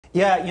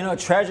Yeah,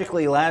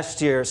 tragically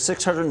last year,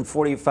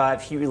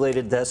 645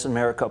 heat-related deaths in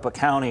Maricopa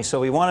County.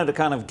 So we wanted to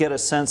kind of get a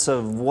sense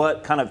of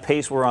what kind of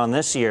pace we're on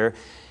this year.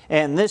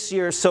 And this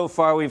year, so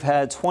far, we've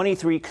had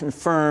 23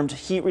 confirmed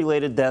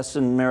heat-related deaths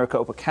in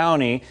Maricopa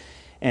County.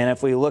 And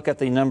if we look at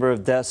the number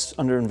of deaths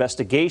under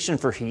investigation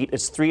for heat,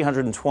 it's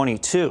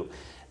 322.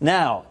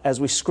 Now, as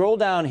we scroll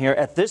down here,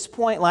 at this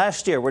point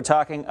last year, we're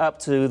talking up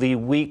to the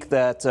week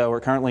that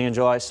we're currently in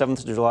July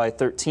 7th to July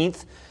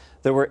 13th.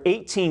 There were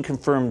 18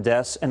 confirmed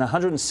deaths and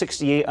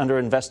 168 under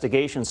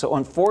investigation. So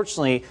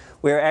unfortunately,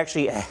 we're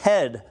actually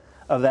ahead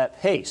of that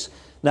pace.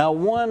 Now,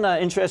 one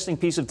interesting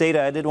piece of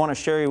data I did want to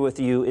share with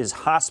you is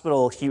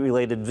hospital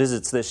heat-related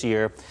visits this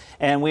year.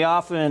 And we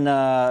often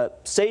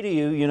say to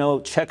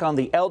you, check on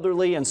the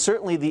elderly, and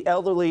certainly the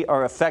elderly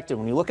are affected.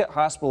 When you look at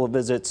hospital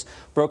visits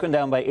broken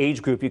down by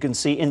age group, you can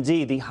see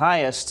indeed the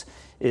highest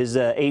is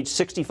age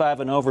 65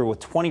 and over,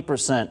 with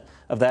 20%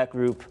 of that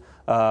group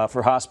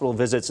for hospital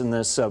visits in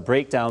this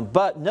breakdown.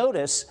 But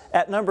notice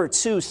at number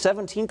 2,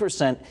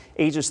 17%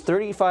 ages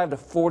 35 to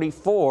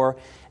 44.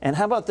 And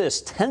how about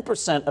this?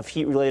 10% of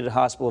heat-related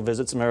hospital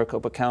visits in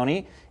Maricopa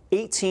County,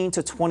 18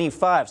 to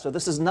 25. So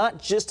this is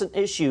not just an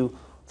issue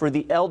for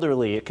the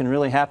elderly. It can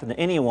really happen to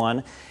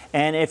anyone.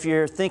 And if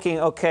you're thinking,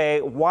 okay,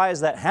 why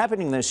is that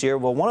happening this year?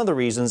 Well, one of the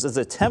reasons is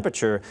the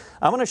temperature.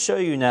 I'm going to show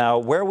you now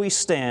where we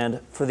stand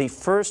for the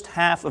first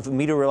half of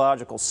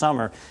meteorological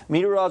summer.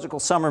 Meteorological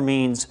summer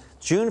means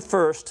June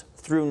 1st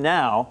through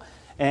now.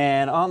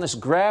 And on this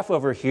graph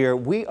over here,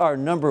 we are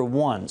number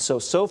 1.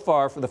 So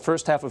far for the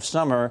first half of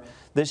summer,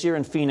 this year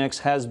in Phoenix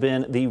has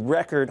been the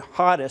record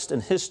hottest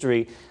in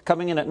history.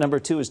 Coming in at number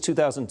 2 is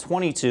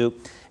 2022.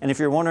 And if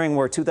you're wondering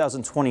where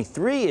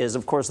 2023 is,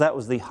 of course, that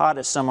was the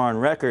hottest summer on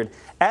record.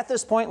 At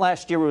this point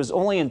last year, it was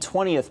only in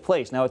 20th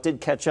place. Now, it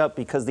did catch up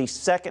because the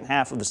second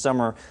half of the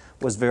summer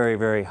was very,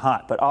 very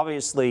hot. But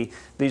obviously,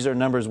 these are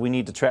numbers we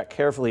need to track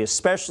carefully,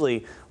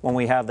 especially when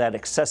we have that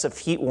excessive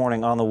heat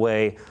warning on the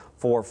way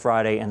for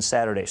Friday and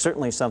Saturday.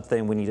 Certainly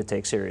something we need to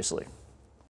take seriously.